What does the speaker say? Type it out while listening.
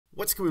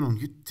What's going on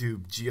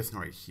YouTube,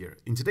 GSNorite here.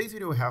 In today's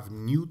video we have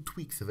new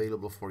tweaks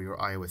available for your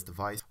iOS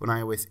device on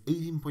iOS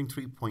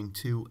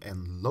 18.3.2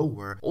 and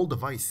lower, all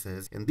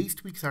devices, and these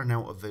tweaks are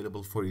now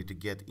available for you to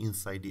get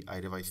inside the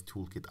iDevice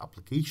ToolKit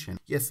application.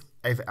 Yes,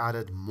 I've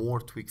added more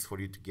tweaks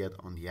for you to get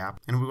on the app,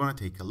 and we're going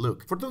to take a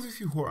look. For those of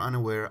you who are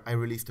unaware, I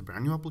released a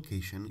brand new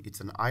application. It's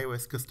an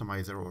iOS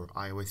customizer or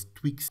iOS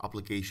tweaks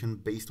application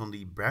based on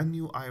the brand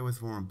new iOS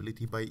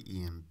vulnerability by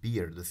Ian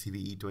Beer, the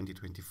CVE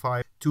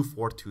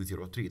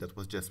 2025-24203 that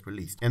was just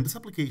released. And this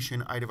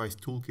application, iDevice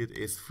ToolKit,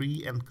 is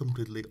free and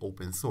completely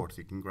open source.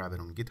 You can grab it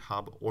on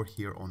GitHub or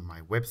here on my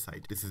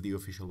website. This is the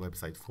official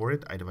website for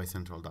it,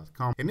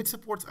 idevicecentral.com, and it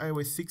supports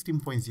iOS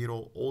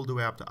 16.0 all the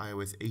way up to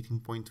iOS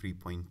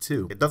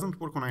 18.3.2. It doesn't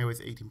work on iOS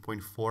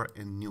 18.4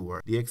 and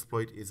newer. The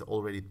exploit is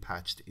already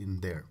patched in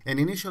there. And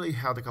initially it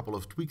had a couple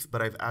of tweaks,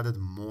 but I've added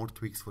more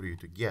tweaks for you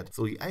to get.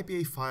 So the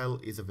IPA file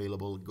is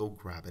available, go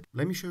grab it.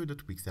 Let me show you the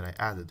tweaks that I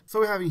added. So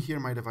we have in here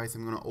my device.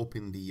 I'm going to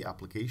open the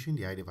application,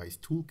 the iDevice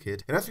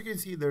ToolKit, and as you can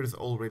see, there's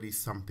already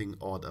something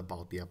odd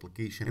about the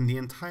application. And the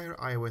entire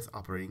iOS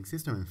operating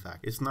system, in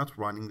fact, is not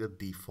running the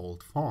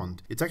default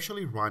font. It's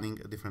actually running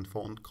a different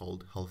font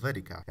called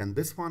Helvetica, and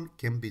this one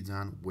can be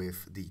done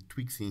with the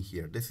tweaks in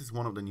here. This is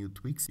one of the new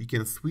tweaks. You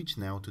can switch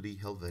now to the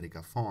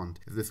Helvetica font.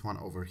 It's this one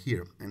over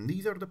here, and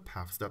these are the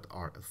paths that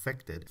are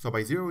affected. So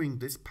by zeroing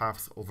these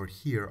paths over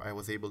here, I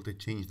was able to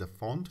change the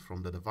font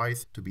from the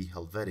device to be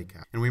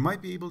Helvetica, and we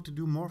might be able to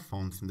do more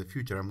fonts in the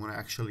future. I'm going to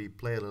actually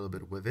play a little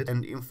bit with it,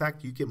 and in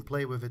fact you can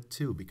play with it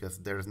too, because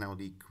there's now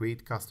the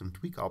create custom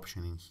tweak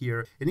option in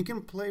here, and you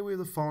can play with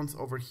the fonts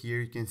over here.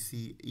 You can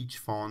see each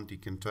font, you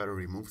can try to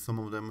remove some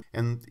of them,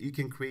 and you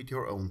can create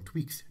your own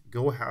tweaks.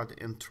 Go ahead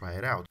and try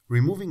it out.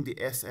 Removing the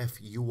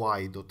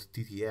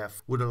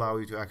sfui.ttf would allow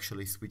you to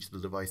actually switch the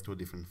device to a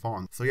different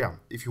font. So yeah,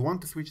 if you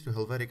want to switch to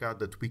Helvetica,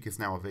 the tweak is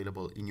now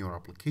available in your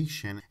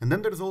application. And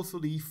then there's also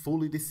the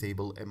fully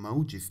disable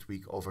emojis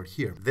tweak over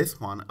here. This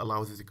one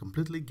allows you to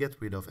completely get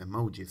rid of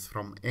emojis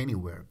from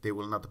anywhere. They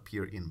will not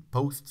appear in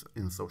posts,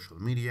 in social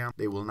media,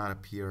 they will not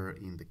appear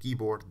in the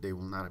keyboard, they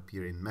will not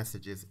appear in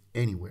messages,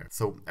 anywhere.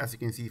 So as you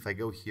can see, if I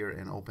go here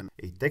and open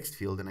a text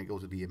field and I go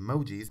to the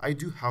emojis, I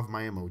do have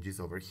my emojis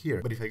over here.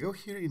 But if I go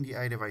here in the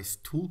iDevice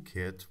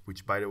ToolKit,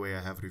 which by the way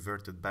I have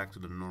reverted back to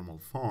the normal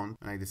font,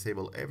 and I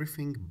disable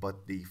everything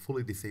but the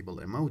fully disabled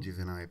emojis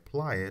and I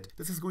apply it,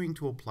 this is going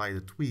to apply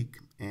the tweak,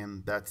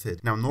 and that's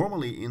it. Now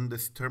normally in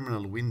this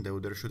terminal window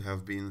there should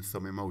have been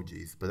some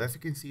emojis, but as you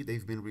can see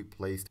they've been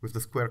replaced with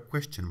the square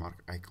question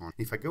mark icon.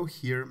 If I go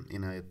here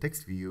in a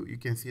text view, you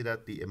can see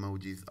that the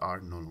emojis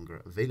are no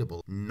longer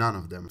available, none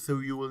of them. So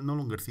you will no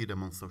longer see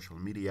them on social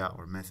media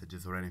or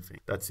messages or anything.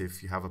 That's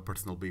if you have a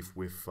personal beef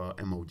with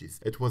emojis.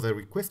 It was a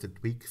requested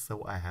tweak,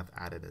 so I have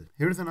added it.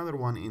 Here's another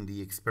one in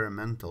the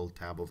experimental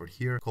tab over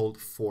here called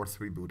Force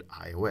Reboot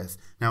iOS.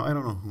 Now I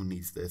don't know who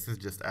needs this, it's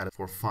just added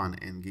for fun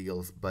and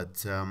giggles,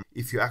 but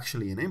if you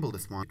actually enable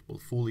this one, it will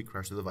fully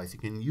crash the device. You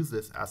can use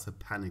this as a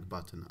panic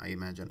button, I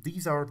imagine.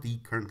 These are the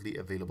currently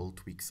available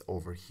tweaks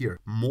over here.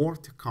 More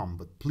to come,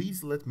 but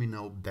please let me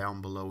know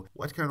down below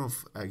what kind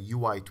of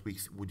UI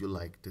tweaks would you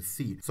like to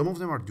see. Some of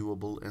them are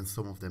doable and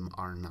some of them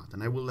are not,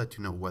 and I will let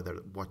you know whether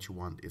what you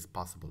want is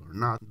possible or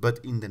not. But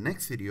in the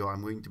next video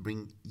I'm going to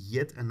bring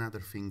yet another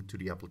thing to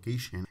the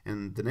application,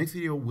 and the next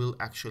video will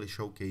actually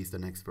showcase the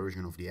next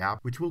version of the app,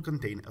 which will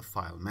contain a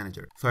file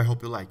manager. So I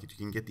hope you like it. You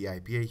can get the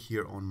IPA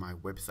here on my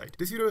website.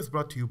 This video is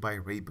brought to you by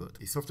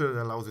Reboot, a software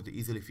that allows you to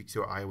easily fix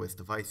your iOS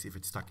device if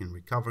it's stuck in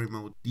recovery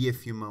mode,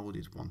 DFU mode,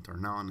 it won't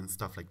turn on, and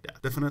stuff like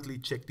that. Definitely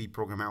check the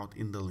program out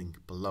in the link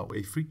below.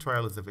 A free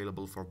trial is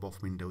available for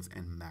both Windows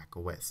and Mac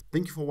OS.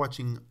 Thank you for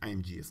watching. I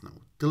am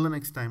GSNorite. Till the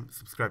next time,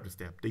 subscribe to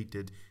stay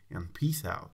updated, and peace out.